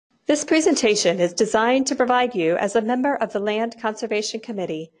This presentation is designed to provide you, as a member of the Land Conservation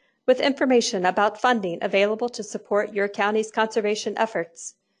Committee, with information about funding available to support your county's conservation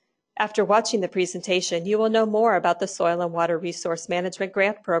efforts. After watching the presentation, you will know more about the Soil and Water Resource Management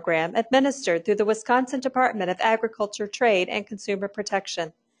Grant Program administered through the Wisconsin Department of Agriculture, Trade, and Consumer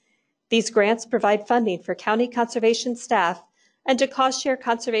Protection. These grants provide funding for county conservation staff and to cost-share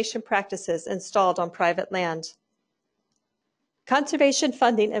conservation practices installed on private land. Conservation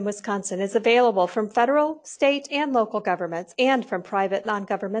funding in Wisconsin is available from federal, state, and local governments and from private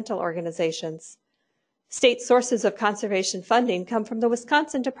non-governmental organizations. State sources of conservation funding come from the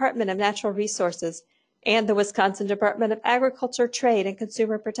Wisconsin Department of Natural Resources and the Wisconsin Department of Agriculture, Trade, and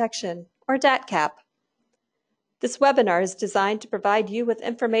Consumer Protection, or DATCAP. This webinar is designed to provide you with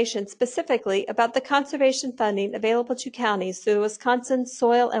information specifically about the conservation funding available to counties through the Wisconsin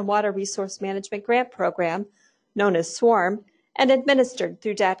Soil and Water Resource Management Grant Program, known as SWRM, and administered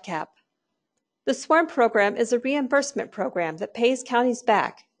through DATCAP. The SWRM program is a reimbursement program that pays counties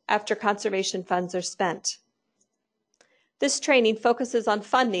back after conservation funds are spent. This training focuses on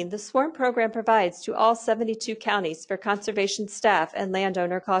funding the SWRM program provides to all 72 counties for conservation staff and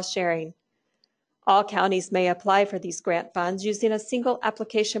landowner cost sharing. All counties may apply for these grant funds using a single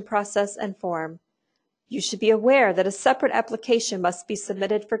application process and form. You should be aware that a separate application must be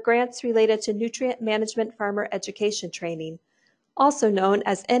submitted for grants related to nutrient management farmer education training, also known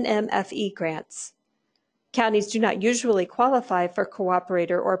as NMFE grants. Counties do not usually qualify for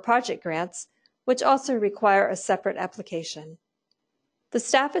cooperator or project grants, which also require a separate application. The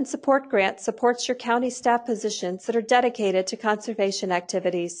Staff and Support Grant supports your county staff positions that are dedicated to conservation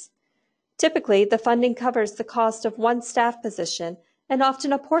activities. Typically, the funding covers the cost of one staff position and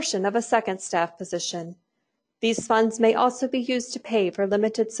often a portion of a second staff position. These funds may also be used to pay for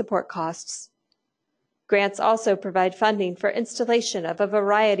limited support costs. Grants also provide funding for installation of a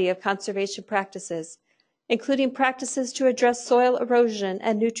variety of conservation practices, including practices to address soil erosion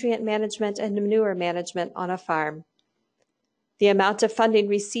and nutrient management and manure management on a farm. The amount of funding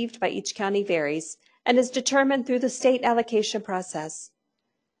received by each county varies and is determined through the state allocation process.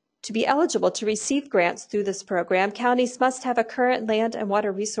 To be eligible to receive grants through this program, counties must have a current land and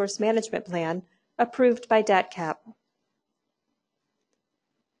water resource management plan approved by DATCAP.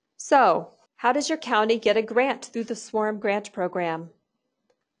 So, how does your county get a grant through the SWRM grant program?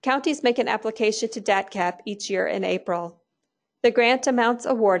 Counties make an application to DATCAP each year in April. The grant amounts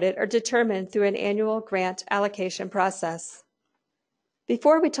awarded are determined through an annual grant allocation process.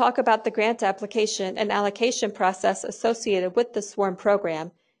 Before we talk about the grant application and allocation process associated with the SWRM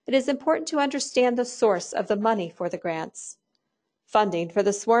program, it is important to understand the source of the money for the grants. Funding for the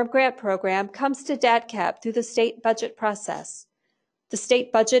SWRM grant program comes to DATCAP through the state budget process. The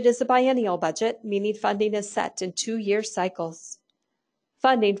state budget is a biennial budget, meaning funding is set in 2-year cycles.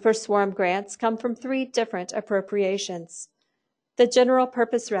 Funding for SWRM grants come from 3 different appropriations: the General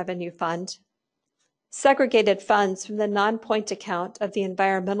Purpose Revenue Fund, segregated funds from the non-point account of the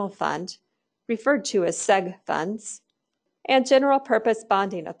Environmental Fund, referred to as SEG funds, and General Purpose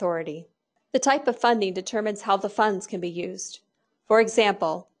Bonding Authority. The type of funding determines how the funds can be used. For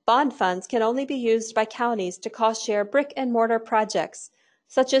example, bond funds can only be used by counties to cost-share brick-and-mortar projects,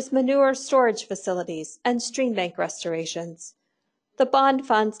 such as manure storage facilities and stream bank restorations. The bond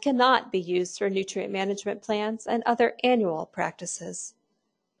funds cannot be used for nutrient management plans and other annual practices.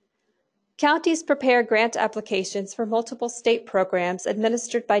 Counties prepare grant applications for multiple state programs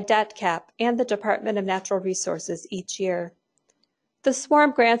administered by DATCAP and the Department of Natural Resources each year. The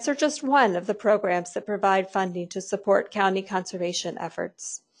SWRM grants are just one of the programs that provide funding to support county conservation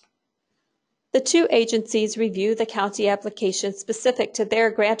efforts. The 2 agencies review the county applications specific to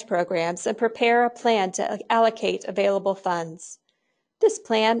their grant programs and prepare a plan to allocate available funds. This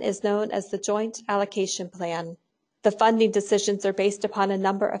plan is known as the Joint Allocation Plan. The funding decisions are based upon a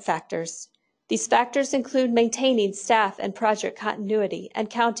number of factors. These factors include maintaining staff and project continuity and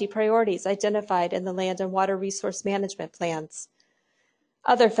county priorities identified in the Land and Water Resource Management Plans.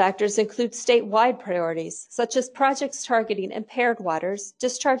 Other factors include statewide priorities, such as projects targeting impaired waters,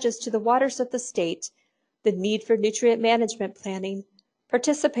 discharges to the waters of the state, the need for nutrient management planning,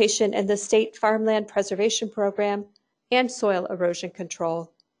 participation in the State Farmland Preservation Program, and soil erosion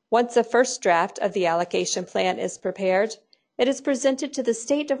control. Once a first draft of the allocation plan is prepared, it is presented to the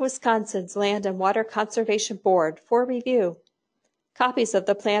State of Wisconsin's Land and Water Conservation Board for review. Copies of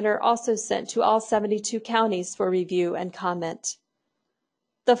the plan are also sent to all 72 counties for review and comment.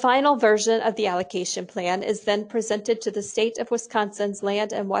 The final version of the allocation plan is then presented to the State of Wisconsin's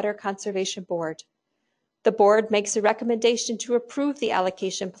Land and Water Conservation Board. The board makes a recommendation to approve the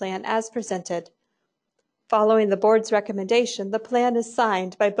allocation plan as presented. Following the board's recommendation, the plan is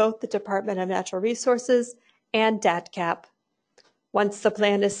signed by both the Department of Natural Resources and DATCAP. Once the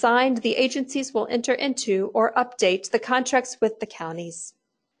plan is signed, the agencies will enter into or update the contracts with the counties.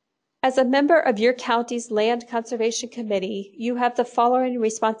 As a member of your county's Land Conservation Committee, you have the following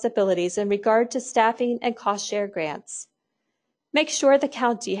responsibilities in regard to staffing and cost-share grants. Make sure the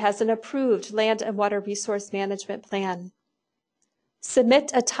county has an approved land and water resource management plan. Submit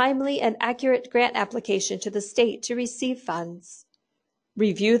a timely and accurate grant application to the state to receive funds.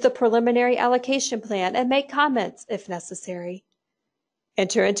 Review the preliminary allocation plan and make comments if necessary.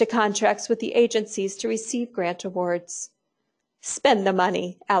 Enter into contracts with the agencies to receive grant awards. Spend the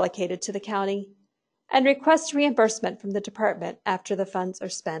money allocated to the county, and request reimbursement from the department after the funds are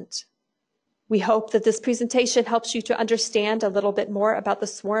spent. We hope that this presentation helps you to understand a little bit more about the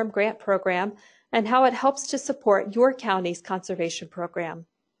SWRM grant program and how it helps to support your county's conservation program.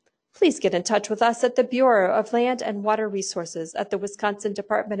 Please get in touch with us at the Bureau of Land and Water Resources at the Wisconsin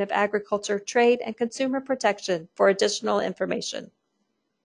Department of Agriculture, Trade, and Consumer Protection for additional information.